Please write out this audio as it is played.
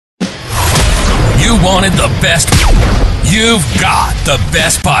wanted the best? You've got the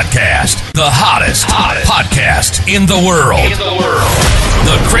best podcast, the hottest podcast in the world.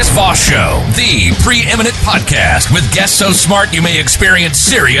 The Chris Voss Show, the preeminent podcast with guests so smart you may experience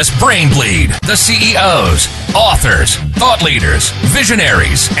serious brain bleed. The CEOs, authors, thought leaders,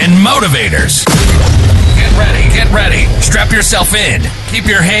 visionaries, and motivators. Get ready. Strap yourself in. Keep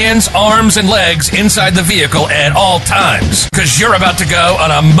your hands, arms, and legs inside the vehicle at all times, because you're about to go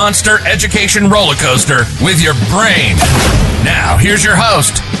on a monster education roller coaster with your brain. Now, here's your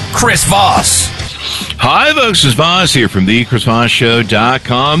host, Chris Voss. Hi, folks. It's Voss here from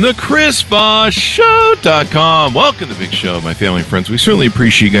thechrisvossshow.com, thechrisvossshow.com. Welcome to the big show, my family and friends. We certainly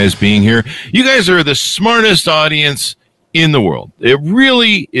appreciate you guys being here. You guys are the smartest audience in the world. It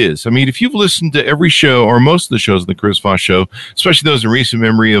really is. I mean, if you've listened to every show or most of the shows of the Chris Voss Show, especially those in recent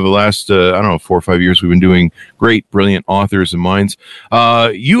memory of the last, 4 or 5 years, we've been doing great, brilliant authors and minds.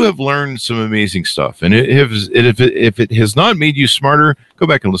 You have learned some amazing stuff. And if it has not made you smarter, go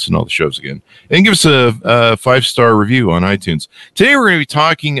back and listen to all the shows again. And give us a 5-star review on iTunes. Today, we're going to be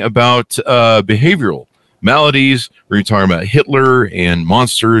talking about behavioral maladies. We're going to be talking about Hitler and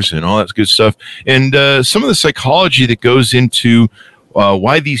monsters and all that good stuff. And some of the psychology that goes into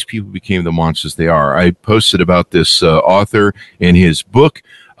why these people became the monsters they are. I posted about this author and his book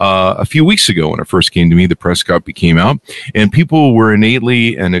a few weeks ago when it first came to me. The press copy came out, and people were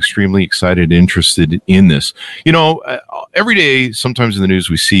innately and extremely excited and interested in this. You know, every day, sometimes in the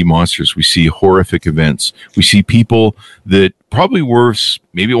news, we see monsters. We see horrific events. We see people that probably were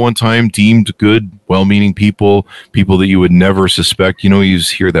maybe at one time deemed good, well-meaning people that you would never suspect. You know, you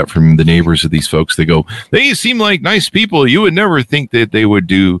just hear that from the neighbors of these folks. They go, they seem like nice people. You would never think that they would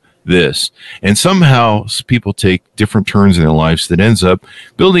do this. And somehow people take different turns in their lives that ends up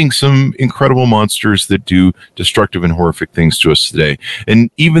building some incredible monsters that do destructive and horrific things to us today.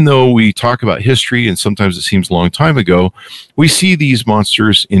 And even though we talk about history and sometimes it seems a long time ago, we see these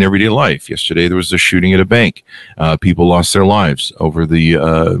monsters in everyday life. Yesterday there was a shooting at a bank. People lost their lives over the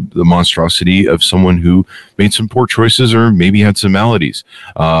monstrosity of someone who made some poor choices or maybe had some maladies.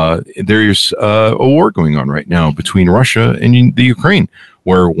 There's a war going on right now between Russia and the Ukraine,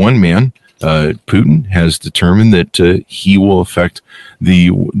 where one man, Putin, has determined that he will affect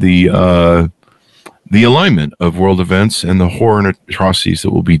the alignment of world events and the horror and atrocities that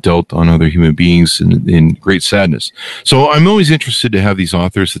will be dealt on other human beings in great sadness. So I'm always interested to have these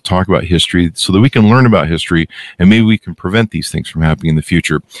authors that talk about history so that we can learn about history and maybe we can prevent these things from happening in the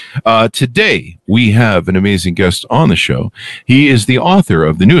future. Today, we have an amazing guest on the show. He is the author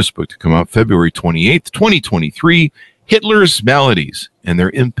of the newest book to come out February 28th, 2023, Hitler's Maladies and Their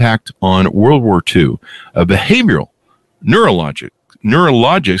Impact on World War II, a behavioral neurologist.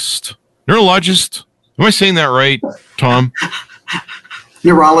 Am I saying that right, Tom?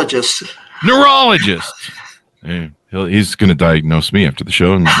 Neurologist. Hey, he's going to diagnose me after the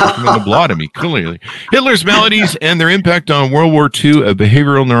show and lobotomy, clearly. Hitler's Maladies and Their Impact on World War II, a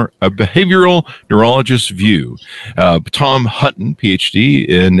behavioral neurologist view. Tom Hutton, PhD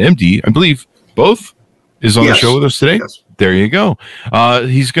and MD, I believe both, is on the show with us today. Yes. There you go.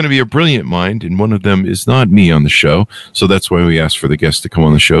 He's going to be a brilliant mind, and one of them is not me on the show. So that's why we asked for the guest to come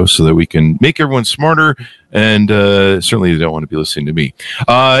on the show so that we can make everyone smarter, and certainly they don't want to be listening to me.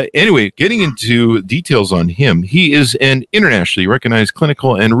 Anyway, getting into details on him, he is an internationally recognized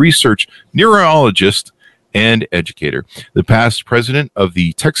clinical and research neurologist and educator, the past president of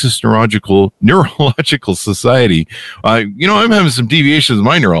the Texas Neurological Society. I'm having some deviations in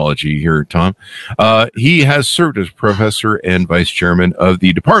my neurology here, Tom. He has served as professor and vice chairman of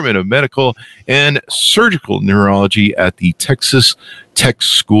the Department of Medical and Surgical Neurology at the Texas Tech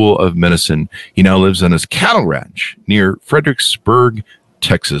School of Medicine. He now lives on his cattle ranch near Fredericksburg,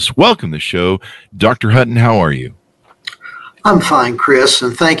 Texas. Welcome to the show, Dr. Hutton. How are you? I'm fine, Chris,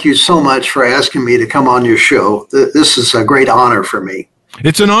 and thank you so much for asking me to come on your show. This is a great honor for me.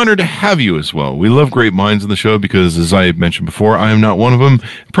 It's an honor to have you as well. We love great minds on the show because, as I mentioned before, I am not one of them.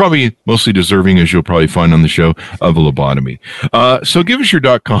 Probably mostly deserving, as you'll probably find on the show, of a lobotomy. So give us your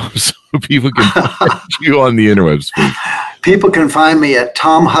 .com so people can find you on the interwebs, please. People can find me at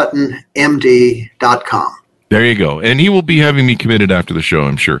tomhuttonmd.com. There you go. And he will be having me committed after the show,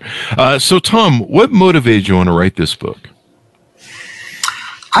 I'm sure. So, Tom, what motivated you to write this book?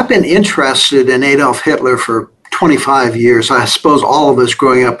 I've been interested in Adolf Hitler for 25 years. I suppose all of us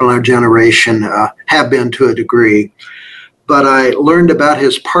growing up in our generation have been to a degree. But I learned about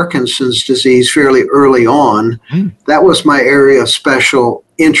his Parkinson's disease fairly early on. That was my area of special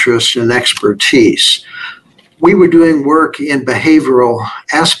interest and expertise. We were doing work in behavioral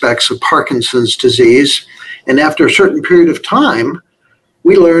aspects of Parkinson's disease. And after a certain period of time,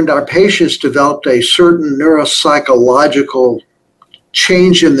 we learned our patients developed a certain neuropsychological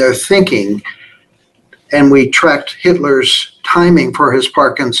change in their thinking, and we tracked Hitler's timing for his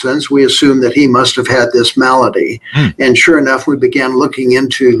Parkinson's. We assumed that he must have had this malady. And sure enough, we began looking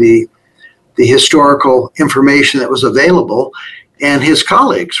into the historical information that was available, and his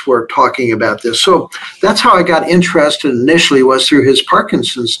colleagues were talking about this. So that's how I got interested initially, was through his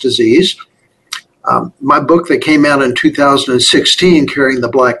Parkinson's disease. My book that came out in 2016, Carrying the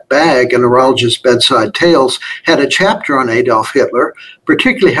Black Bag, A Neurologist's Bedside Tales, had a chapter on Adolf Hitler,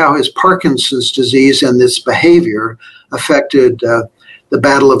 particularly how his Parkinson's disease and this behavior affected the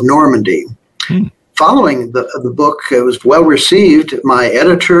Battle of Normandy. Following the book, it was well received. My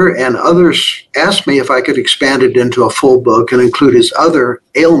editor and others asked me if I could expand it into a full book and include his other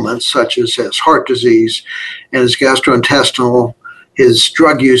ailments, such as his heart disease and his gastrointestinal, his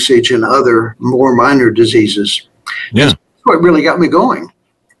drug usage, and other more minor diseases. Yeah. That's what really got me going.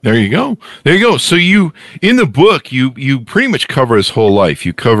 There you go. There you go. So you, in the book, you pretty much cover his whole life.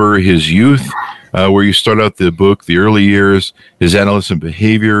 You cover his youth, where you start out the book, the early years, his adolescent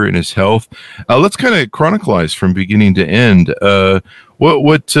behavior, and his health. Let's kind of chronicleize from beginning to end.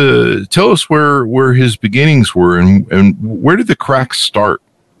 Tell us where his beginnings were, and where did the cracks start?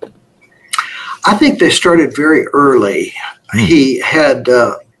 I think they started very early. He had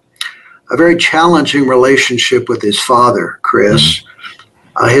a very challenging relationship with his father, Chris.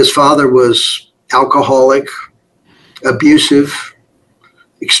 His father was alcoholic, abusive,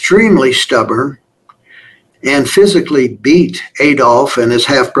 extremely stubborn, and physically beat Adolf and his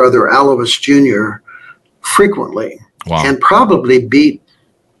half-brother Alois Jr. frequently. Wow. And probably beat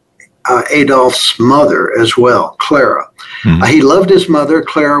Adolf's mother as well, Clara. He loved his mother.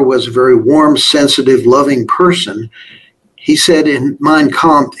 Clara was a very warm, sensitive, loving person. He said in Mein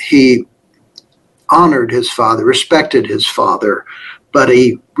Kampf he honored his father, respected his father, but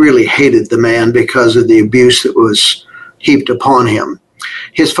he really hated the man because of the abuse that was heaped upon him.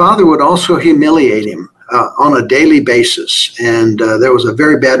 His father would also humiliate him on a daily basis, and there was a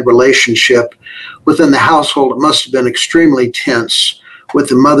very bad relationship within the household. It must have been extremely tense, with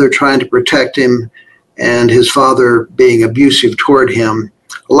the mother trying to protect him and his father being abusive toward him.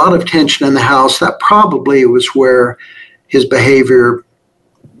 A lot of tension in the house. That probably was where his behavior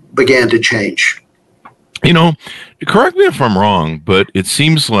began to change. You know, correct me if I'm wrong, but it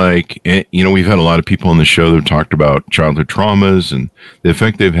seems like, we've had a lot of people on the show that have talked about childhood traumas and the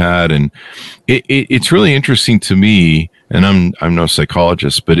effect they've had. And it's really interesting to me, and I'm no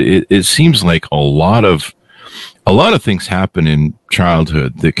psychologist, but it seems like a lot of things happen in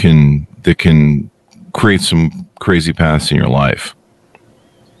childhood that can create some crazy paths in your life.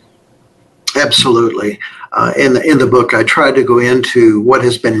 Absolutely. In the book, I tried to go into what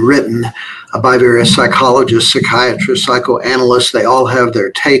has been written by various psychologists, psychiatrists, psychoanalysts. They all have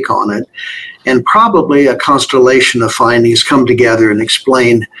their take on it. And probably a constellation of findings come together and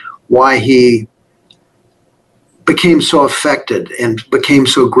explain why he became so affected and became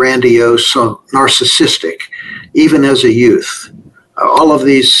so grandiose, so narcissistic, even as a youth. All of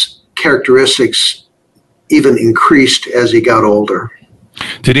these characteristics even increased as he got older.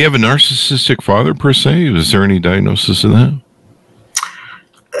 Did he have a narcissistic father, per se? Was there any diagnosis of that?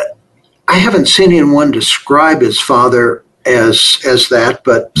 I haven't seen anyone describe his father as that,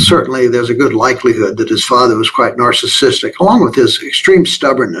 but certainly there's a good likelihood that his father was quite narcissistic, along with his extreme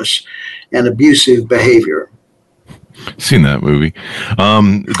stubbornness and abusive behavior. Seen that movie.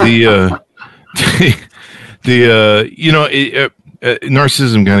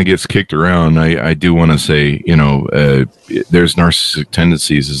 Narcissism kind of gets kicked around. I do want to say, there's narcissistic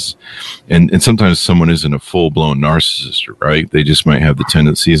tendencies, and sometimes someone isn't a full-blown narcissist, right? They just might have the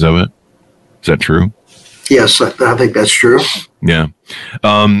tendencies of it. Is that true? Yes, I think that's true. Yeah.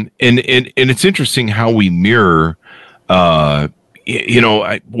 And it's interesting how we mirror, when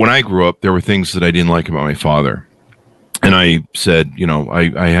I grew up, there were things that I didn't like about my father. And I said,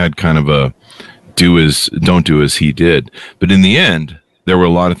 I had kind of a don't do as he did. But in the end, there were a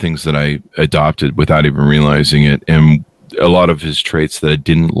lot of things that I adopted without even realizing it, and a lot of his traits that I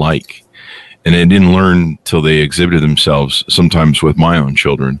didn't like. And I didn't learn till they exhibited themselves, sometimes with my own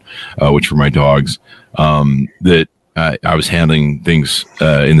children, which were my dogs, that I was handling things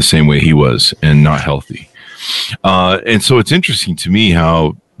in the same way he was, and not healthy. And so it's interesting to me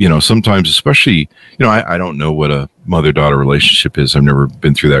how, sometimes, especially, I don't know what a mother-daughter relationship is. I've never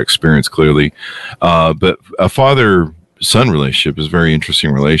been through that experience, clearly. But a father-son relationship is a very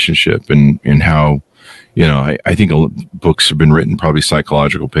interesting relationship, and how, I think books have been written, probably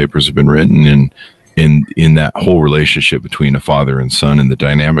psychological papers have been written in that whole relationship between a father and son and the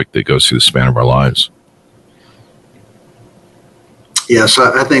dynamic that goes through the span of our lives. Yes,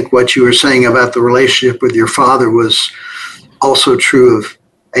 I think what you were saying about the relationship with your father was also true of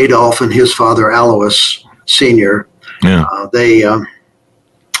Adolf and his father, Alois Sr. Yeah. They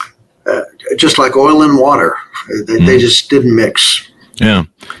just like oil and water, they just didn't mix. Yeah.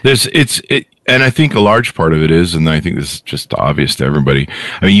 And I think a large part of it is, and I think this is just obvious to everybody.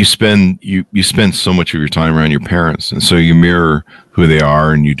 I mean, you spend so much of your time around your parents, and so you mirror who they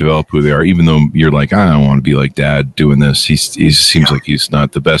are, and you develop who they are. Even though you're like, I don't want to be like Dad doing this. He seems like he's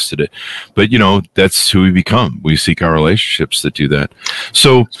not the best at it, but that's who we become. We seek our relationships that do that.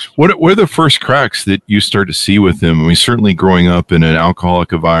 So, what are the first cracks that you start to see with him? I mean, certainly growing up in an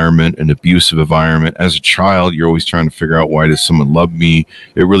alcoholic environment, an abusive environment, as a child, you're always trying to figure out, why does someone love me?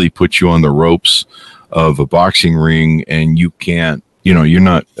 It really puts you on the ropes of a boxing ring, and you can't, you're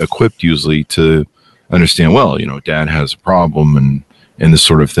not equipped usually to understand, well, Dad has a problem and this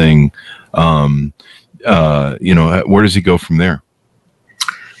sort of thing. Where does he go from there?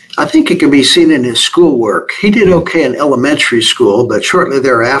 I think it can be seen in his schoolwork. He did okay in elementary school, but shortly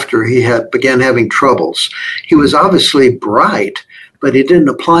thereafter he began having troubles. He was obviously bright, but he didn't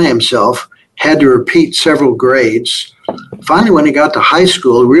apply himself, had to repeat several grades. Finally, when he got to high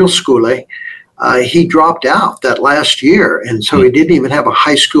school, real schooling, he dropped out that last year, and so he didn't even have a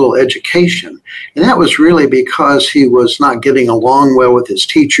high school education. And that was really because he was not getting along well with his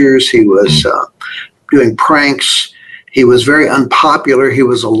teachers. He was doing pranks. He was very unpopular. He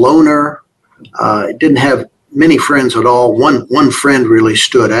was a loner. Didn't have many friends at all. One friend really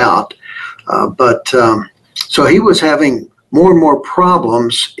stood out. So he was having more and more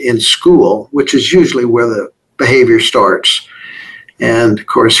problems in school, which is usually where the behavior starts. And, of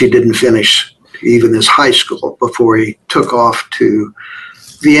course, he didn't finish even his high school before he took off to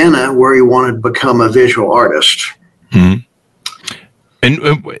Vienna, where he wanted to become a visual artist. Mm-hmm.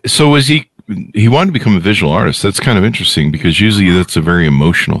 And so was he wanted to become a visual artist. That's kind of interesting, because usually that's a very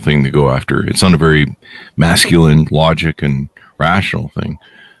emotional thing to go after. It's not a very masculine, logic, and rational thing.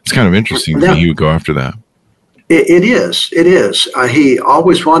 It's kind of interesting that he would go after that. It is. He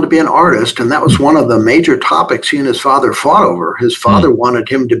always wanted to be an artist, and that was one of the major topics he and his father fought over. His father wanted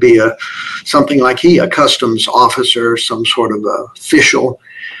him to be a customs officer, some sort of official,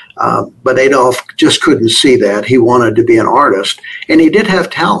 but Adolf just couldn't see that. He wanted to be an artist, and he did have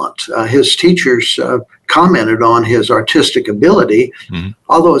talent. His teachers commented on his artistic ability.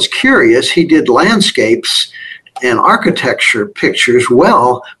 Although it's curious, he did landscapes and architecture pictures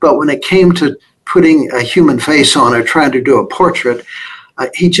well, but when it came to putting a human face on it, trying to do a portrait,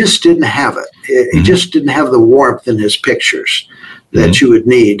 he just didn't have it. He just didn't have the warmth in his pictures that you would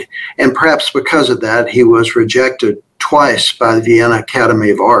need. And perhaps because of that, he was rejected twice by the Vienna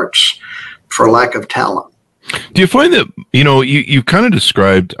Academy of Arts for lack of talent. Do you find that, you kind of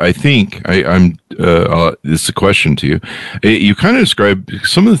described, I think, this is a question to you. You kind of described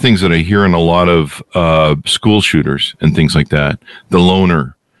some of the things that I hear in a lot of school shooters and things like that. The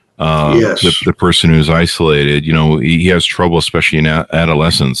loner. Yes. The person who's isolated, he has trouble, especially in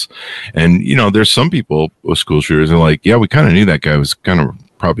adolescence. And, there's some people with school shooters are like, yeah, we kind of knew that guy was kind of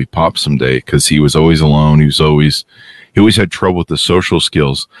probably pop someday, because he was always alone. He always had trouble with the social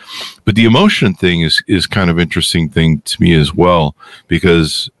skills. But the emotion thing is kind of interesting thing to me as well,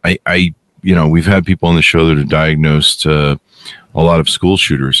 because we've had people on the show that have diagnosed a lot of school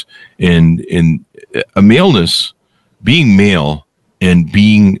shooters, and a maleness, being male, and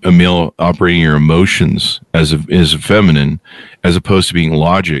being a male operating your emotions as a feminine, as opposed to being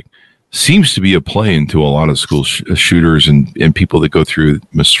logic, seems to be a play into a lot of school shooters and people that go through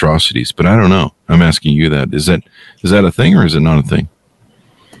monstrosities. But I don't know. I'm asking you that. Is that a thing, or is it not a thing?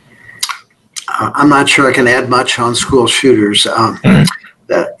 I'm not sure I can add much on school shooters.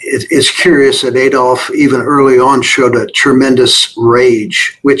 It's curious that Adolf, even early on, showed a tremendous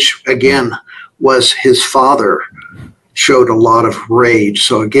rage, which, again, was his father showed a lot of rage.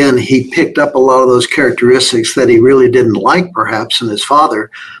 So again, he picked up a lot of those characteristics that he really didn't like, perhaps, in his father,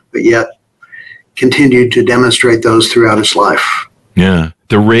 but yet continued to demonstrate those throughout his life. Yeah,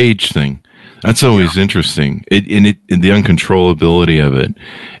 the rage thing. That's always interesting. In the uncontrollability of it,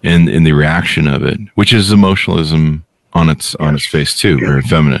 and the reaction of it, which is emotionalism on its face too, very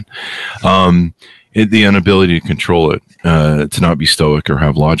feminine. The inability to control it, to not be stoic or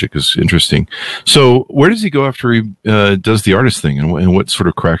have logic, is interesting. So where does he go after he does the artist thing, and what sort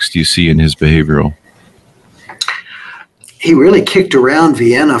of cracks do you see in his behavioral? He really kicked around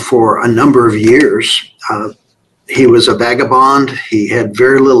Vienna for a number of years. He was a vagabond. He had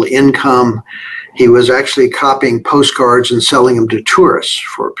very little income. He was actually copying postcards and selling them to tourists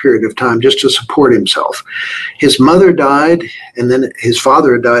for a period of time just to support himself. His mother died, and then his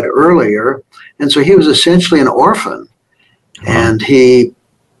father died earlier, and so he was essentially an orphan. And he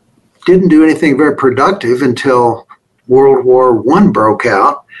didn't do anything very productive until World War I broke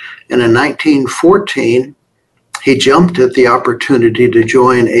out. And in 1914, he jumped at the opportunity to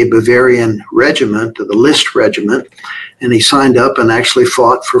join a Bavarian regiment, the List Regiment, and he signed up and actually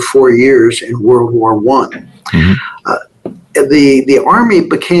fought for 4 years in World War I. The Army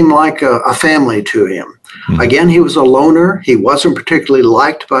became like a family to him. Again, he was a loner. He wasn't particularly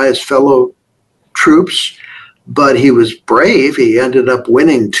liked by his fellow troops, but he was brave. He ended up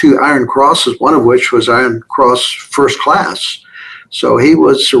winning 2 Iron Crosses, one of which was Iron Cross First Class. So he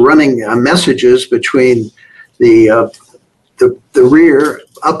was running messages between the rear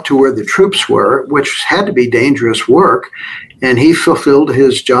up to where the troops were, which had to be dangerous work, and he fulfilled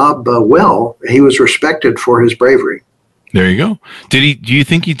his job well. He was respected for his bravery. There you go. Do you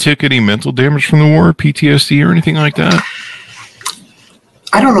think he took any mental damage from the war, PTSD or anything like that?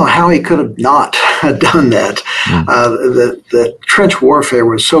 I don't know how he could have not done that. The trench warfare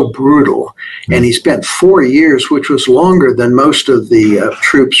was so brutal, and he spent 4 years, which was longer than most of the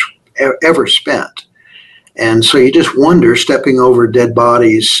troops ever spent. And so you just wonder, stepping over dead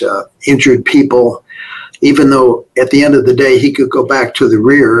bodies, injured people, even though at the end of the day he could go back to the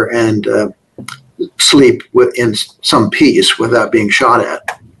rear and sleep in some peace without being shot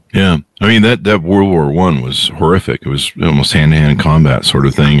at. Yeah. I mean, that World War I was horrific. It was almost hand-to-hand combat sort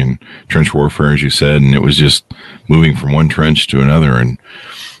of thing, and trench warfare, as you said, and it was just moving from one trench to another. And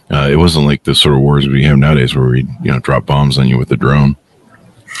it wasn't like the sort of wars we have nowadays where we drop bombs on you with a drone.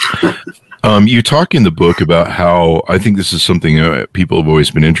 You talk in the book about how, I think this is something people have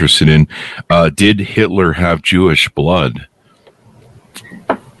always been interested in. Did Hitler have Jewish blood?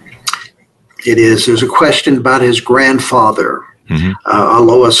 It is. There's a question about his grandfather,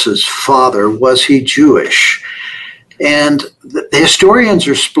 Alois's father. Was he Jewish? And the historians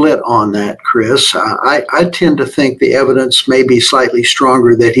are split on that, Chris. I tend to think the evidence may be slightly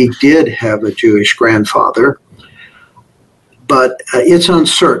stronger that he did have a Jewish grandfather, but it's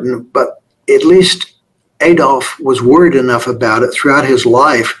uncertain. But at least Adolf was worried enough about it throughout his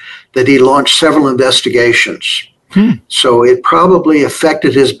life that he launched several investigations. So it probably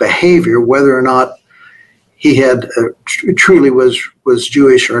affected his behavior, whether or not he had truly was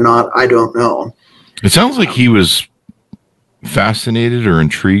Jewish or not. I don't know. It sounds like he was fascinated or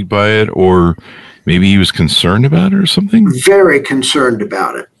intrigued by it, or maybe he was concerned about it or something. Very concerned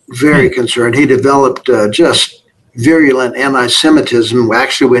about it. Very concerned. He developed just virulent anti-Semitism,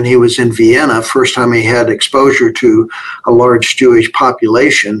 actually, when he was in Vienna, first time he had exposure to a large Jewish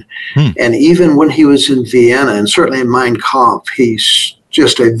population. And even when he was in Vienna, and certainly in Mein Kampf, he's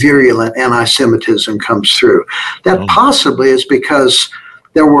just a virulent anti-Semitism comes through. That possibly is because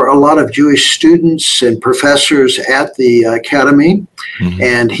there were a lot of Jewish students and professors at the academy,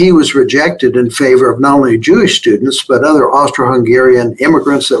 and he was rejected in favor of not only Jewish students, but other Austro-Hungarian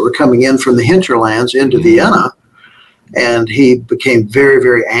immigrants that were coming in from the hinterlands into Vienna. And he became very,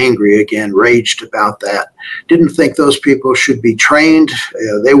 very angry again, raged about that. Didn't think those people should be trained.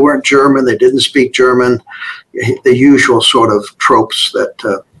 They weren't German. They didn't speak German. The usual sort of tropes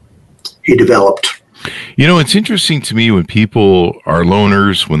that he developed. It's interesting to me when people are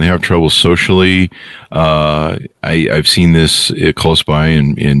loners, when they have trouble socially. I've seen this close by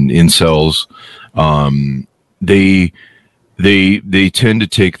in incels. They tend to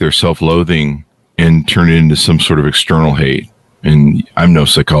take their self-loathing and turn it into some sort of external hate. And I'm no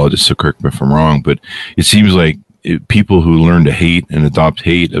psychologist, so correct me if I'm wrong, but it seems like people who learn to hate and adopt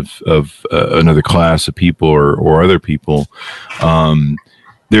hate of another class of people or other people,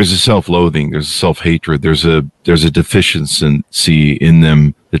 there's a self-loathing, there's a self-hatred, there's a deficiency in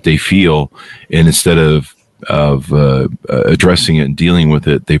them that they feel, and instead of addressing it and dealing with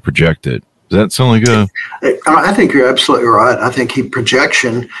it, they project it. Does that sound like I think you're absolutely right. I think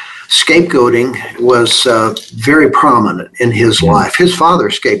scapegoating was very prominent in his life. His father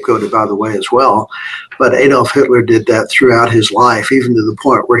scapegoated, by the way, as well. But Adolf Hitler did that throughout his life, even to the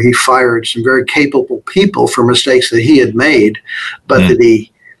point where he fired some very capable people for mistakes that he had made, but that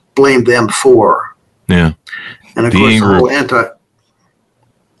he blamed them for. Yeah. And of course, the whole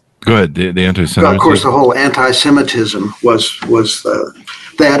Go ahead. The anti-Semitism. Of course, the whole anti-Semitism was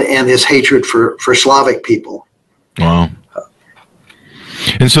that, and his hatred for Slavic people. Wow.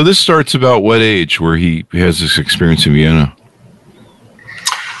 And so this starts about what age, where he has this experience in Vienna?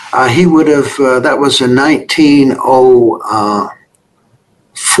 He would have, that was in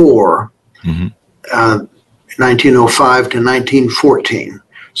 1904, 1905 to 1914.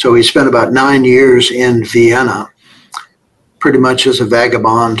 So he spent about 9 years in Vienna, pretty much as a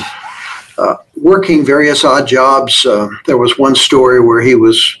vagabond, working various odd jobs. There was one story where he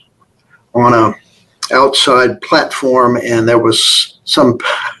was on outside platform, and there was some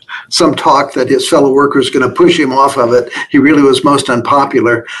talk that his fellow workers were going to push him off of it. He really was most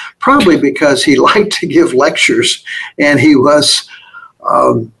unpopular, probably because he liked to give lectures, and he was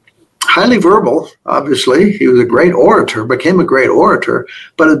highly verbal, obviously. He was a great orator, became a great orator,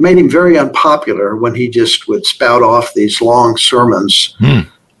 but it made him very unpopular when he just would spout off these long sermons,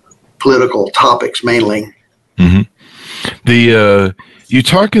 political topics mainly. You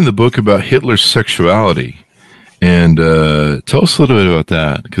talk in the book about Hitler's sexuality, and tell us a little bit about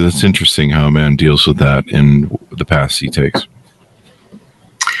that, because it's interesting how a man deals with that in the paths he takes.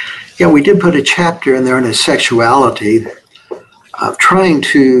 Yeah, we did put a chapter in there on his sexuality, trying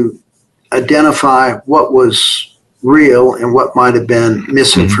to identify what was real and what might have been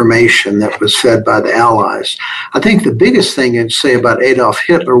misinformation that was fed by the Allies. I think the biggest thing I'd say about Adolf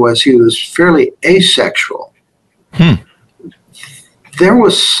Hitler was he was fairly asexual. There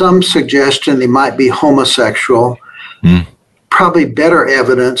was some suggestion he might be homosexual, probably better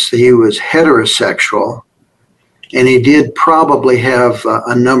evidence that he was heterosexual, and he did probably have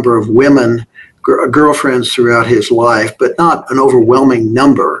a number of women, girlfriends throughout his life, but not an overwhelming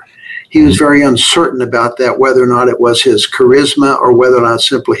number. He was very uncertain about that, whether or not it was his charisma or whether or not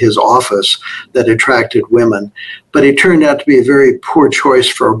simply his office that attracted women. But he turned out to be a very poor choice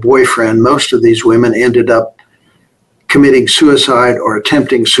for a boyfriend. Most of these women ended up committing suicide or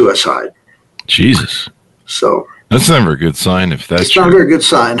attempting suicide. Jesus. So that's never a good sign if that's not a very good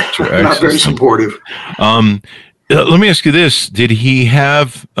sign. Not very supportive. Let me ask you this. Did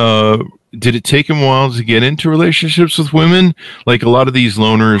it take him a while to get into relationships with women? Like a lot of these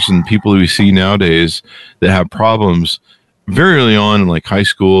loners and people we see nowadays that have problems very early on in like high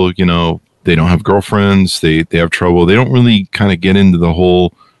school, they don't have girlfriends, they have trouble. They don't really kind of get into the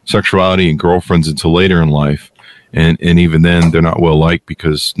whole sexuality and girlfriends until later in life. And even then they're not well liked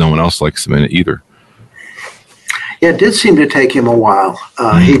because no one else likes them in it either. Yeah, it did seem to take him a while.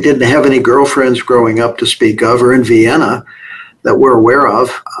 He didn't have any girlfriends growing up to speak of, or in Vienna that we're aware of.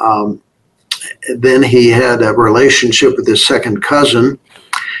 Then he had a relationship with his second cousin,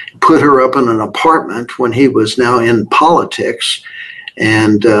 put her up in an apartment when he was now in politics.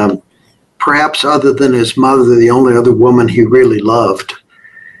 And perhaps other than his mother, the only other woman he really loved.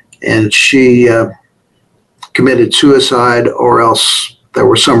 And she committed suicide, or else there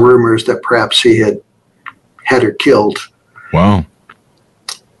were some rumors that perhaps he had her killed. Wow.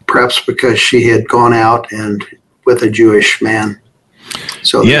 Perhaps because she had gone out and with a Jewish man.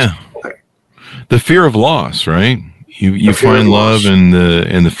 So yeah. The fear of loss, right? You find love in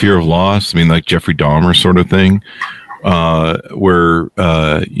the fear of loss. I mean, like Jeffrey Dahmer sort of thing, where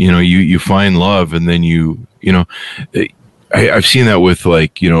you find love, and then I've seen that with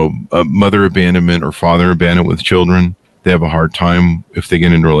mother abandonment or father abandonment with children. They have a hard time if they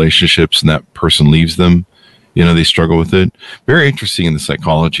get into relationships and that person leaves them. They struggle with it. Very interesting in the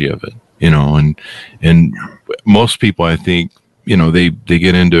psychology of it. And most people, I think, they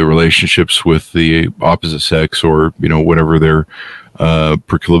get into relationships with the opposite sex, or whatever their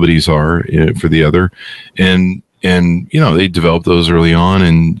proclivities are for the other, and they develop those early on,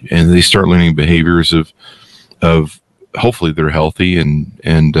 and they start learning behaviors of hopefully they're healthy and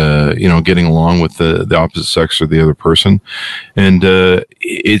getting along with the opposite sex or the other person. And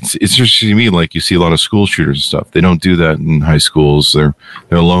it's interesting to me, like you see a lot of school shooters and stuff. They don't do that in high schools. They're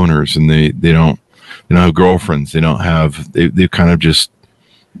loners, and they don't have girlfriends. They don't have, they're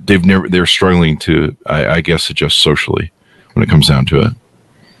struggling to, I guess, adjust socially when it comes down to it.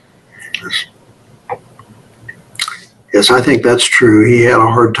 Yes, I think that's true. He had a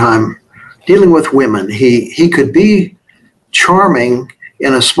hard time dealing with women. He could be charming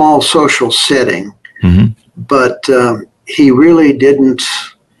in a small social setting, but he really didn't,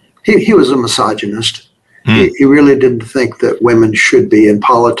 he was a misogynist. He really didn't think that women should be in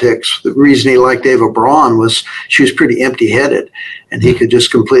politics. The reason he liked Eva Braun was she was pretty empty-headed, and he could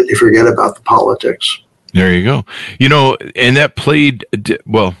just completely forget about the politics. There you go. And that played,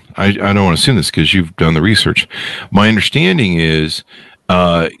 well, I don't want to assume this because you've done the research. My understanding is,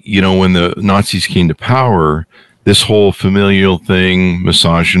 when the Nazis came to power, this whole familial thing,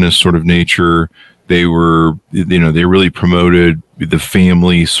 misogynist sort of nature, they really promoted the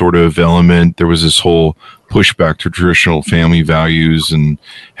family sort of element. There was this whole pushback to traditional family values and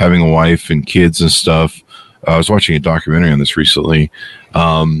having a wife and kids and stuff. I was watching a documentary on this recently.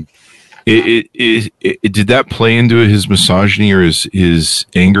 Did that play into his misogyny or his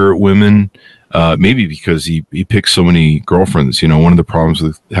anger at women? Maybe because he picked so many girlfriends. One of the problems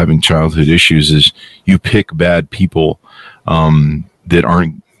with having childhood issues is you pick bad people that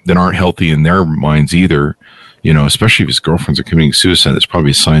aren't healthy in their minds either. Especially if his girlfriends are committing suicide, it's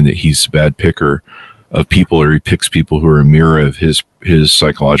probably a sign that he's a bad picker people, or he picks people who are a mirror of his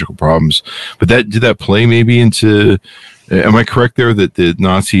psychological problems. But did that play maybe into? Am I correct there that the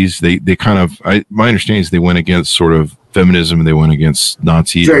Nazis they kind of my understanding is they went against sort of feminism, and they went against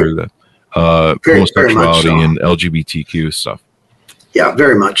Nazis or the homosexuality very and LGBTQ stuff. Yeah,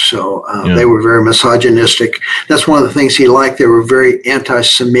 very much so. They were very misogynistic. That's one of the things he liked. They were very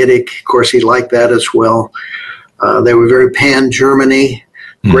anti-Semitic. Of course, he liked that as well. They were very pan-Germany,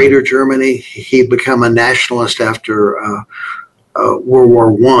 Greater Germany. He'd become a nationalist after World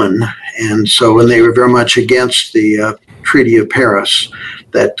War I. And so, and they were very much against the Treaty of Paris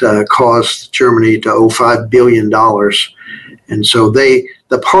that caused Germany to owe $5 billion. And so the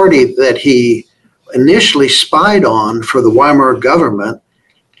party that he initially spied on for the Weimar government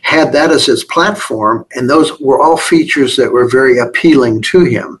had that as its platform, and those were all features that were very appealing to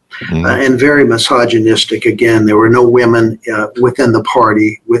him and very misogynistic. Again, there were no women within the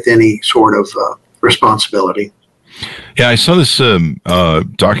party with any sort of responsibility. Yeah, I saw this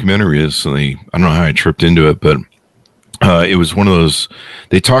documentary recently. I don't know how I tripped into it, but it was one of those.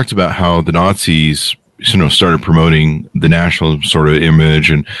 They talked about how the Nazis started promoting the national sort of image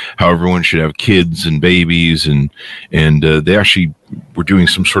and how everyone should have kids and babies, and they actually were doing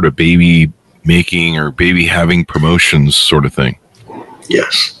some sort of baby making or baby having promotions sort of thing.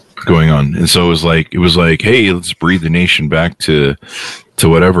 Yes, going on, and so it was like, hey, let's breed the nation back to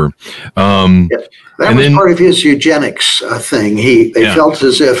whatever. That was part of his eugenics thing. They felt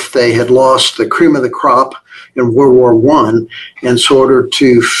as if they had lost the cream of the crop in World War I, and so in order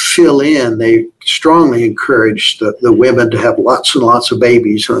to fill in, they strongly encouraged the women to have lots and lots of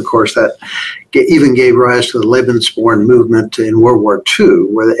babies. And of course, that even gave rise to the Lebensborn movement in World War II,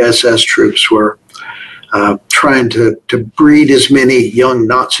 where the SS troops were trying to breed as many young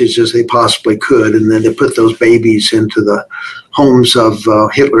Nazis as they possibly could, and then to put those babies into the homes of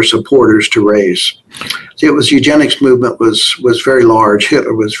Hitler supporters to raise. So it was eugenics movement was very large.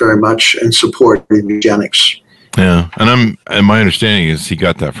 Hitler was very much in support of eugenics. Yeah, and my understanding is he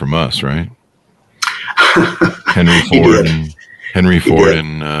got that from us, right? Henry Ford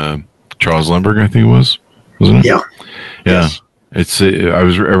and Charles Lindbergh, I think it was, wasn't it? Yeah. Yes. I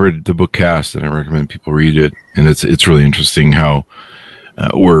read the book Cast, and I recommend people read it. And it's really interesting how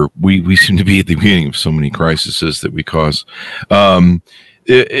we seem to be at the beginning of so many crises that we cause.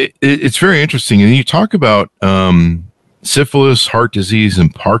 It's very interesting, and you talk about syphilis, heart disease,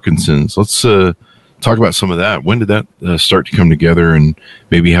 and Parkinson's. Let's talk about some of that. When did that start to come together and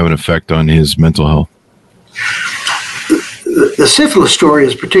maybe have an effect on his mental health? The syphilis story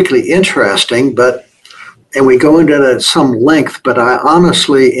is particularly interesting, and we go into it at some length, but I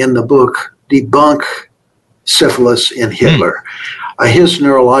honestly, in the book, debunk syphilis in Hitler. His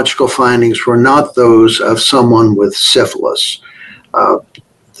neurological findings were not those of someone with syphilis.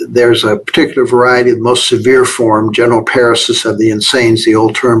 There's a particular variety, the most severe form, general paresis of the insane is the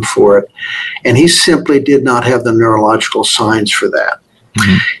old term for it, and he simply did not have the neurological signs for that.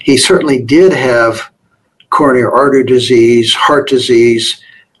 Mm-hmm. He certainly did have coronary artery disease, heart disease.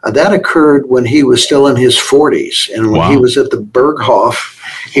 That occurred when he was still in his 40s, and when he was at the Berghof,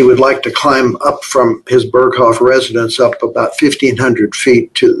 he would like to climb up from his Berghof residence up about 1,500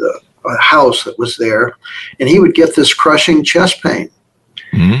 feet to the house that was there, and he would get this crushing chest pain.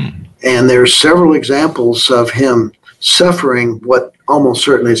 Mm. And there's several examples of him suffering what almost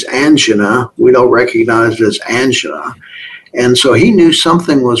certainly is angina. We don't recognize it as angina. And so he knew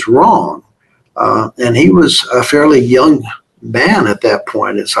something was wrong, and he was a fairly young man at that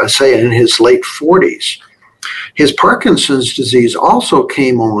point, as I say, in his late 40s. His Parkinson's disease also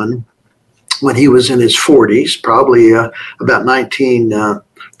came on when he was in his 40s, probably about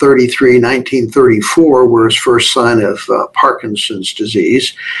 1933, 1934 were his first sign of Parkinson's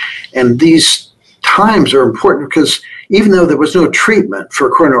disease. And these times are important because even though there was no treatment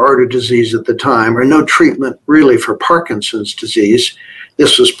for coronary artery disease at the time, or no treatment really for Parkinson's disease,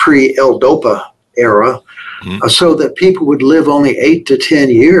 this was pre-L-DOPA era, so that people would live only 8 to 10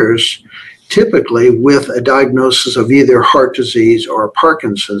 years, typically with a diagnosis of either heart disease or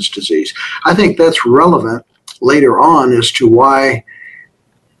Parkinson's disease. I think that's relevant later on as to why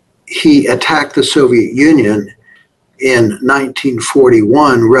he attacked the Soviet Union in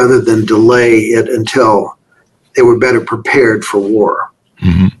 1941 rather than delay it until they were better prepared for war.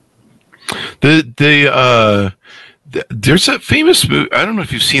 Mm-hmm. There's that famous movie, I don't know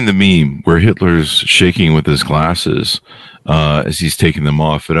if you've seen the meme where Hitler's shaking with his glasses as he's taking them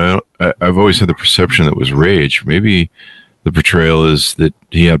off. And I've always had the perception that it was rage. Maybe the portrayal is that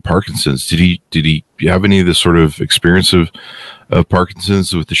he had Parkinson's. Did he have any of the sort of experience of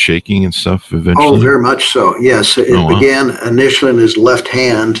Parkinson's with the shaking and stuff eventually? Oh, very much so. Yes, it began initially in his left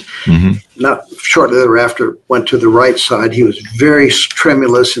hand. Not shortly thereafter, went to the right side. He was very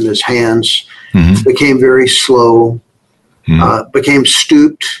tremulous in his hands. Became very slow. Became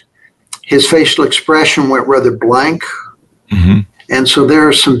stooped. His facial expression went rather blank. And so there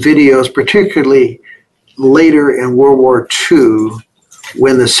are some videos, particularly later in World War II,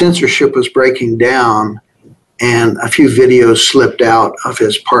 when the censorship was breaking down, and a few videos slipped out of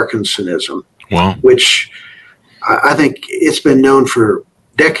his Parkinsonism, which I think it's been known for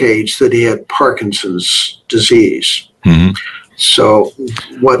decades that he had Parkinson's disease. So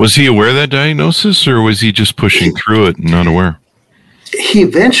was he aware of that diagnosis, or was he just pushing through it and not aware? He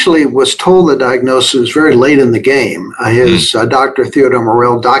eventually was told the diagnosis very late in the game. His Dr. Theodore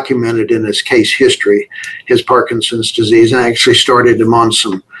Morell documented in his case history his Parkinson's disease and actually started him on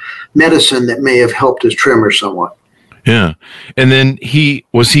some medicine that may have helped his tremor somewhat. Yeah. And then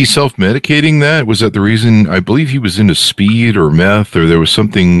was he self-medicating that? Was that the reason? I believe he was into speed or meth, or there was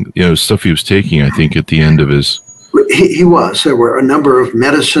something, stuff he was taking, I think, at the end of his... He was. There were a number of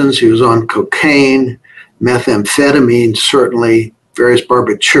medicines. He was on cocaine, methamphetamine, certainly, various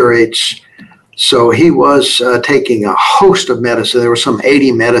barbiturates. So he was taking a host of medicine. There were some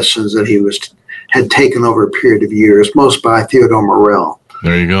 80 medicines that he had taken over a period of years, most by Theodore Morell.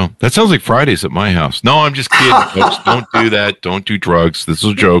 There you go. That sounds like Fridays at my house. No, I'm just kidding, folks. Don't do that. Don't do drugs. This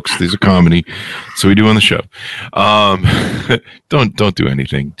is jokes. These are comedy. So we do on the show. Don't do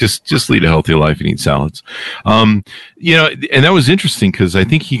anything. Just lead a healthy life and eat salads. And that was interesting because I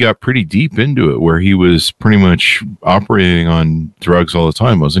think he got pretty deep into it, where he was pretty much operating on drugs all the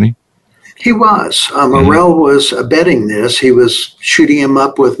time, wasn't he? He was. Morell was abetting this. He was shooting him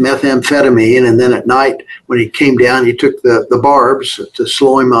up with methamphetamine, and then at night when he came down, he took the barbs to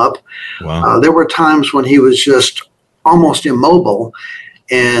slow him up. Wow. There were times when he was just almost immobile,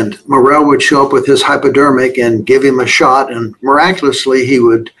 and Morell would show up with his hypodermic and give him a shot, and miraculously he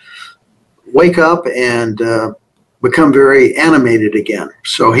would wake up and become very animated again.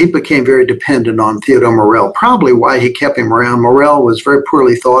 So he became very dependent on Theodore Morell, probably why he kept him around. Morell was very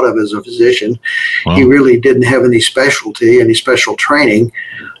poorly thought of as a physician. Wow. He really didn't have any specialty, any special training.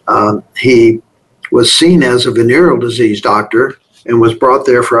 He was seen as a venereal disease doctor and was brought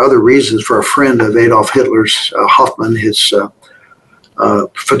there for other reasons, for a friend of Adolf Hitler's, Hutton, his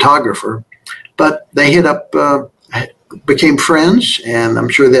photographer. But they became friends, and I'm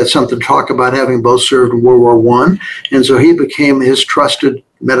sure they had something to talk about, having both served in World War I, and so he became his trusted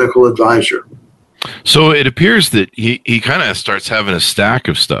medical advisor. So it appears that he kind of starts having a stack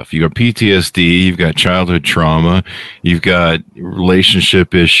of stuff. You got PTSD, you've got childhood trauma, you've got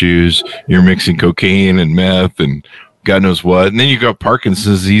relationship issues, you're mixing cocaine and meth and God knows what, and then you've got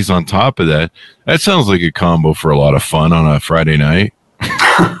Parkinson's disease on top of that. That sounds like a combo for a lot of fun on a Friday night.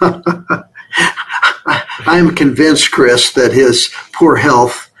 I am convinced, Chris, that his poor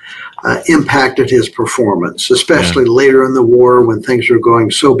health impacted his performance, especially later in the war when things were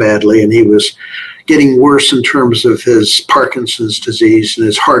going so badly and he was getting worse in terms of his Parkinson's disease and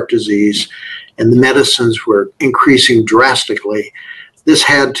his heart disease, and the medicines were increasing drastically. This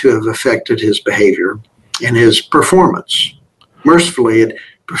had to have affected his behavior and his performance. Mercifully,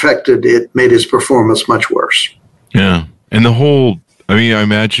 it made his performance much worse. Yeah. And I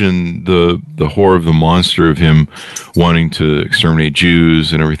imagine the horror of the monster of him wanting to exterminate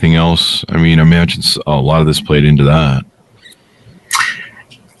Jews and everything else. I imagine a lot of this played into that.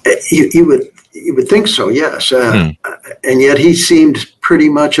 You would think so, yes. And yet he seemed pretty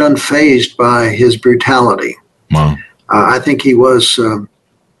much unfazed by his brutality. Wow. I think he was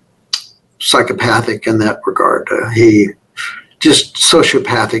psychopathic in that regard. He just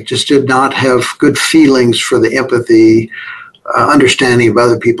sociopathic, just did not have good feelings for the empathy, understanding of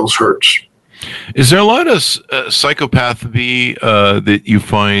other people's hurts. Is there a lot of psychopathy that you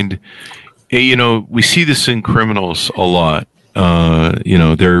find? We see this in criminals a lot.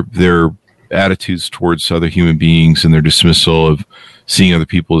 Their attitudes towards other human beings and their dismissal of seeing other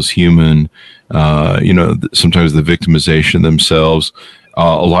people as human. Sometimes the victimization themselves.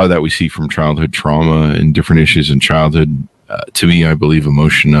 A lot of that we see from childhood trauma and different issues in childhood. To me, I believe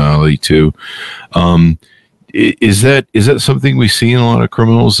emotionality too. Is that something we see in a lot of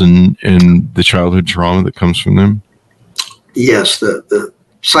criminals and the childhood trauma that comes from them? Yes, the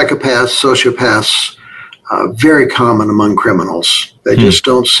psychopaths, sociopaths, very common among criminals. They just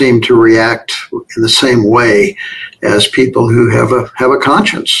don't seem to react in the same way as people who have a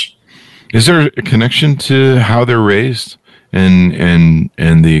conscience. Is there a connection to how they're raised and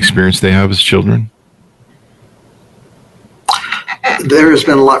the experience they have as children? There has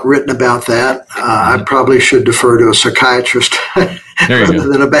been a lot written about that. I probably should defer to a psychiatrist rather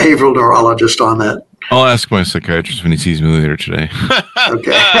than a behavioral neurologist on that. I'll ask my psychiatrist when he sees me later today.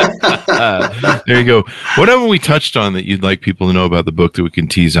 Okay. There you go. What haven't we touched on that you'd like people to know about the book that we can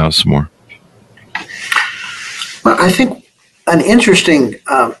tease out some more? Well, I think an interesting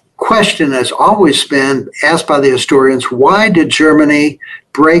question has always been asked by the historians, why did Germany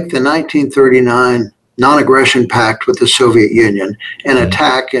break the 1939 non-aggression pact with the Soviet Union and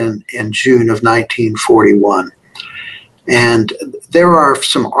attack in June of 1941? And there are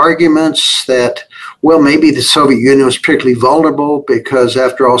some arguments that, well, maybe the Soviet Union was particularly vulnerable because,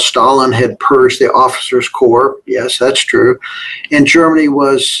 after all, Stalin had purged the officers' corps. Yes, that's true. And Germany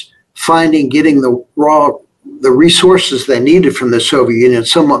was getting the resources they needed from the Soviet Union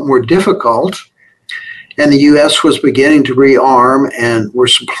somewhat more difficult. And the U.S. was beginning to rearm and were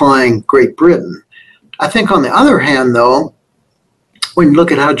supplying Great Britain. I think, on the other hand, though, when you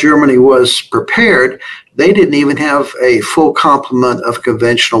look at how Germany was prepared, they didn't even have a full complement of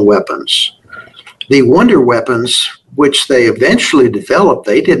conventional weapons. The wonder weapons, which they eventually developed,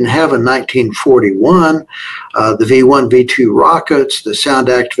 they didn't have in 1941. The V-1, V-2 rockets, the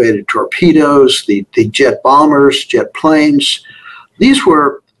sound-activated torpedoes, the jet bombers, jet planes. These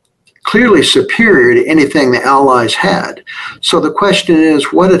were clearly superior to anything the Allies had. So the question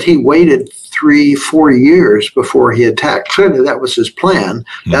is, what if he waited 3-4 years before he attacked? Clearly that was his plan.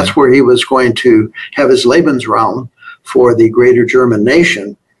 Mm-hmm. That's where he was going to have his Lebensraum for the greater German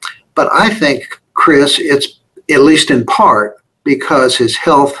nation. But I think, Chris, it's at least in part because his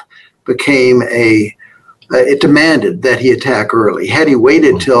health became it demanded that he attack early. Had he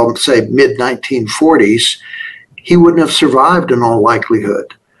waited till, say, mid-1940s, he wouldn't have survived in all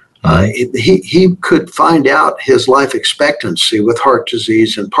likelihood. He could find out his life expectancy with heart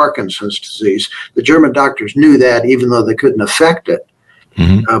disease and Parkinson's disease. The German doctors knew that, even though they couldn't affect it.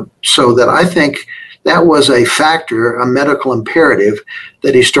 Mm-hmm. So that I think that was a factor, a medical imperative,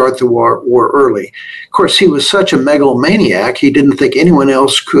 that he start the war early. Of course, he was such a megalomaniac, he didn't think anyone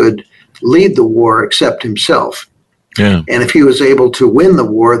else could lead the war except himself. Yeah. And if he was able to win the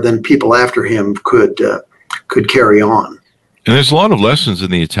war, then people after him could carry on. And there's a lot of lessons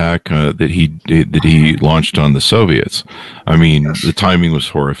in the attack that he launched on the Soviets. I mean, yes. The timing was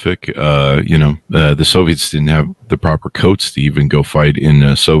horrific. The Soviets didn't have the proper coats to even go fight in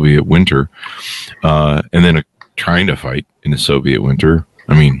a Soviet winter, and then trying to fight in the Soviet winter.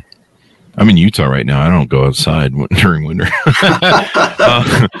 I mean, I'm in Utah right now. I don't go outside during winter.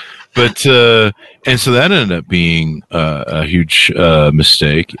 And so that ended up being a huge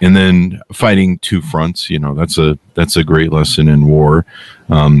mistake. And then fighting two fronts, that's a great lesson in war.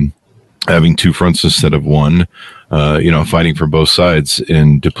 Having two fronts instead of one, fighting from both sides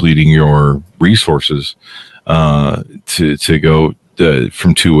and depleting your resources to go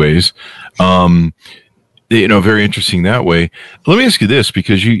from two ways. Very interesting that way. Let me ask you this,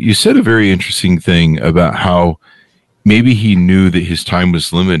 because you said a very interesting thing about how maybe he knew that his time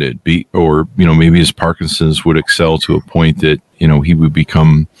was limited, or maybe his Parkinson's would excel to a point that he would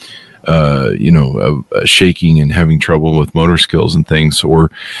become shaking and having trouble with motor skills and things.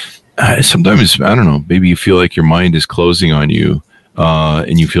 Or sometimes, I don't know, maybe you feel like your mind is closing on you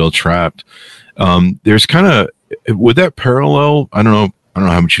and you feel trapped. There's kind of, would that parallel? I don't know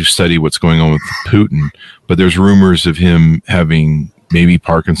how much you study what's going on with Putin, but there's rumors of him having maybe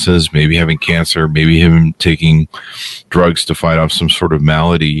Parkinson's, maybe having cancer, maybe him taking drugs to fight off some sort of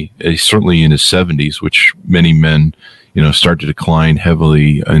malady. He's certainly in his 70s, which many men, start to decline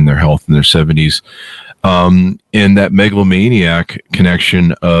heavily in their health in their 70s. And that megalomaniac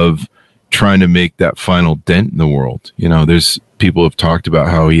connection of trying to make that final dent in the world. There's people have talked about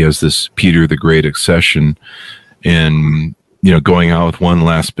how he has this Peter the Great obsession and, going out with one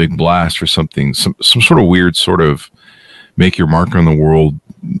last big blast or something, some sort of weird sort of make your mark on the world,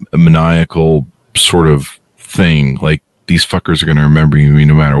 a maniacal sort of thing. Like, these fuckers are going to remember you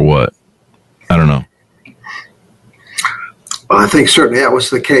no matter what. I don't know. Well, I think certainly that was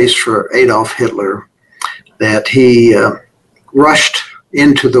the case for Adolf Hitler, that he rushed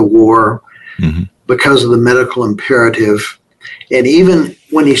into the war because of the medical imperative. And even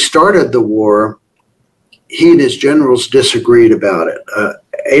when he started the war, he and his generals disagreed about it.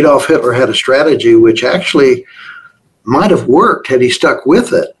 Adolf Hitler had a strategy which actually might have worked had he stuck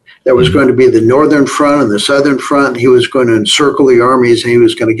with it. There was going to be the northern front and the southern front. He was going to encircle the armies, and he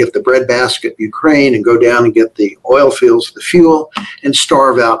was going to get the breadbasket Ukraine and go down and get the oil fields, the fuel, and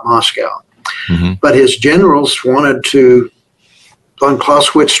starve out Moscow. Mm-hmm. But his generals wanted to, on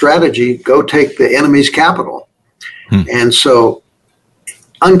Clausewitz's strategy, go take the enemy's capital. And so,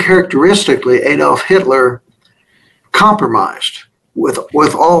 uncharacteristically, Adolf Hitler compromised.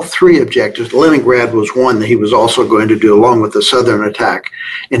 with all three objectives. Leningrad was one that he was also going to do along with the southern attack.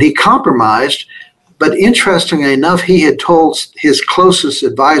 And he compromised, but interestingly enough, he had told his closest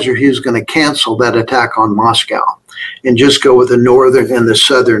advisor he was going to cancel that attack on Moscow and just go with the northern and the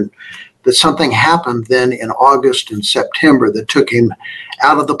southern. But something happened then in August and September that took him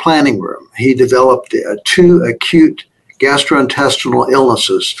out of the planning room. He developed 2 acute gastrointestinal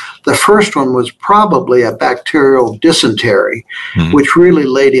illnesses. The first one was probably a bacterial dysentery, which really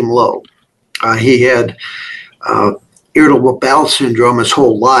laid him low. He had irritable bowel syndrome his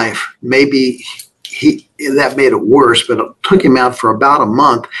whole life. Maybe that made it worse, but it took him out for about a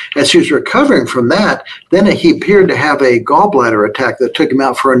month. As he was recovering from that, then he appeared to have a gallbladder attack that took him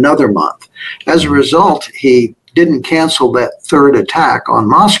out for another month. As a result, he didn't cancel that third attack on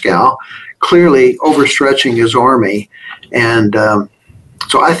Moscow, clearly overstretching his army. And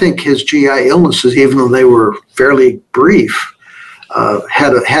so I think his GI illnesses, even though they were fairly brief,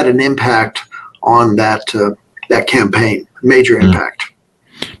 had an impact on that campaign, major impact.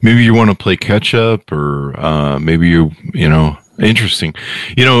 Maybe you want to play catch up, or maybe you know, interesting.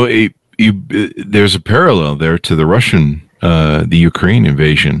 You know, there's a parallel there to the Russian, the Ukraine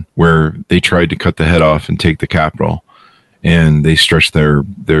invasion, where they tried to cut the head off and take the capital, and they stretched their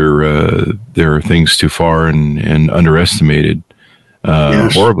things too far and underestimated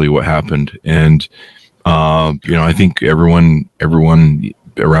horribly what happened. And you know, I think everyone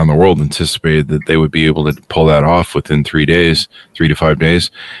around the world anticipated that they would be able to pull that off within 3 to 5 days,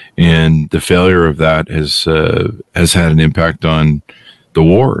 and the failure of that has had an impact on the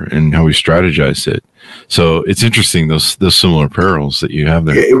war and how we strategized it. So it's interesting, those similar parallels that you have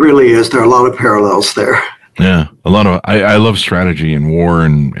there. It really is. There are a lot of parallels there. Yeah, a lot of I love strategy and war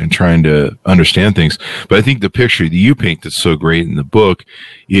and trying to understand things. But I think the picture that you paint that's so great in the book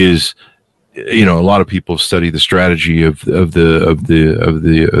is, you know, a lot of people study the strategy of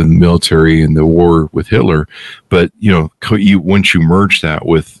the military and the war with Hitler, but you know, once you merge that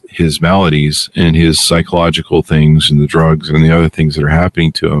with his maladies and his psychological things and the drugs and the other things that are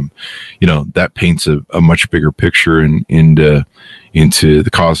happening to him, you know, that paints a much bigger picture and into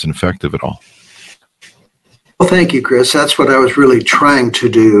the cause and effect of it all. Well, thank you, Chris. That's what I was really trying to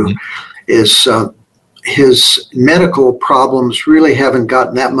do. Is his medical problems really haven't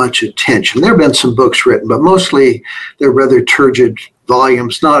gotten that much attention. There have been some books written, but mostly they're rather turgid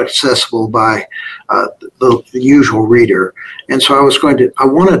volumes, not accessible by the usual reader. And so I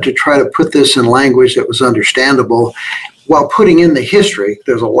wanted to try to put this in language that was understandable while putting in the history.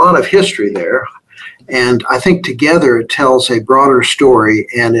 There's a lot of history there. And I think together it tells a broader story,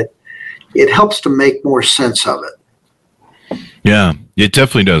 and it helps to make more sense of it. Yeah, it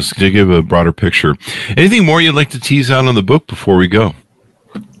definitely does, to give a broader picture. Anything more you'd like to tease out on the book before we go?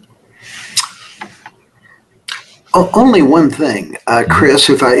 Only one thing, Chris,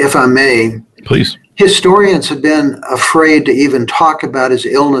 if I may. Please. Historians have been afraid to even talk about his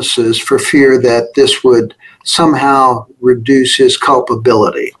illnesses for fear that this would somehow reduce his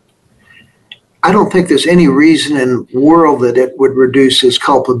culpability. I don't think there's any reason in the world that it would reduce his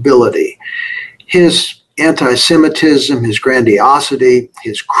culpability. His anti-Semitism, his grandiosity,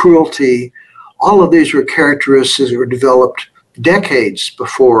 his cruelty, all of these were characteristics that were developed decades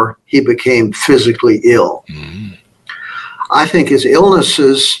before he became physically ill. Mm-hmm. I think his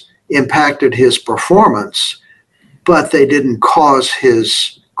illnesses impacted his performance, but they didn't cause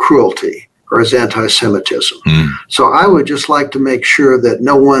his cruelty or his anti-Semitism. Mm. So I would just like to make sure that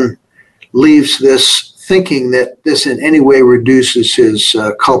no one leaves this thinking that this in any way reduces his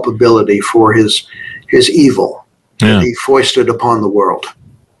culpability for his evil that he foisted upon the world.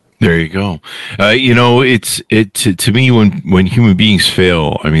 There you go. You know, to me, when human beings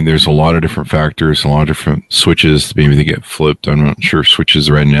fail, I mean, there's a lot of different factors, a lot of different switches. Maybe they get flipped. I'm not sure if switch is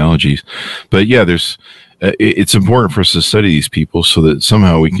the right analogies, but yeah, it's important for us to study these people so that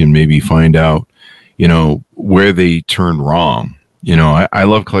somehow we can maybe find out, you know, where they turned wrong. You know, I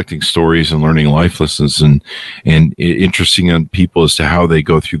love collecting stories and learning life lessons and interesting on people as to how they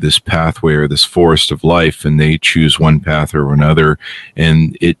go through this pathway or this forest of life, and they choose one path or another,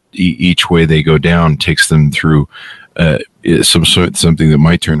 and each way they go down takes them through something that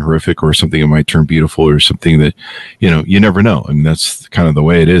might turn horrific or something that might turn beautiful or something that, you know, you never know. I mean, that's kind of the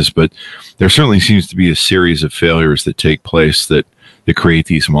way it is. But there certainly seems to be a series of failures that take place that create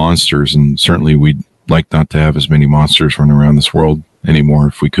these monsters, and certainly we'd like not to have as many monsters running around this world anymore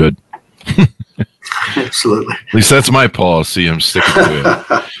if we could. Absolutely. At least that's my policy. I'm sticking to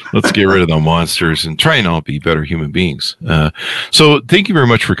it. Let's get rid of the monsters and try and all be better human beings. So thank you very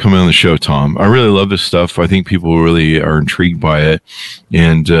much for coming on the show, Tom. I really love this stuff. I think people really are intrigued by it.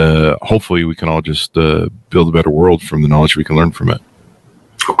 And hopefully we can all just build a better world from the knowledge we can learn from it.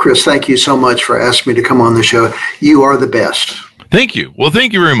 Well, Chris, thank you so much for asking me to come on the show. You are the best. Thank you. Well,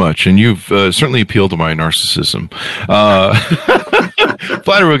 thank you very much. And you've certainly appealed to my narcissism.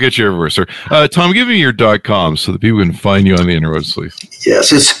 Flattery will get you everywhere, sir. Tom, give me your .com so that people can find you on the interwebs, please.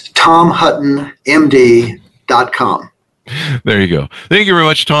 Yes, it's TomHuttonMD.com. There you go. Thank you very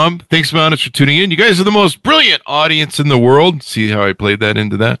much, Tom. Thanks, Maladies, for tuning in. You guys are the most brilliant audience in the world. See how I played that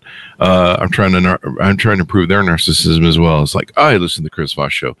into that? I'm trying to prove their narcissism as well. It's like, I listen to the Chris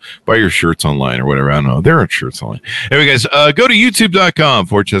Voss Show. Buy your shirts online or whatever. I don't know. There are shirts online. Anyway, guys, go to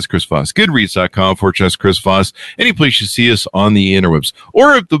youtube.com/Chris Voss, goodreads.com/Chris Voss. Any place you see us on the interwebs.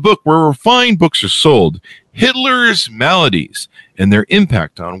 Or the book where fine books are sold, Hitler's Maladies and Their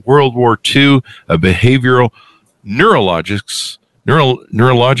Impact on World War II, a behavioral neurologist.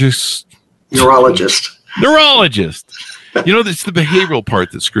 Neurologist. You know, it's the behavioral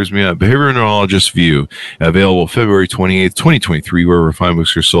part that screws me up. Behavioral neurologist view, available February 28th, 2023, wherever fine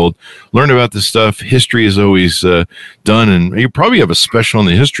books are sold. Learn about this stuff. History is always done, and you probably have a special on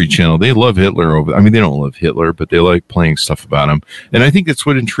the History Channel. They love Hitler. They don't love Hitler, but they like playing stuff about him. And I think that's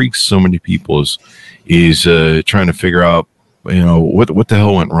what intrigues so many people is trying to figure out, what the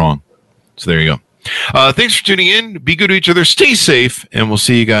hell went wrong. So there you go. Thanks for tuning in. Be good to each other. Stay safe, and we'll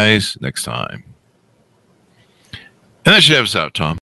see you guys next time. And that should have us out, Tom.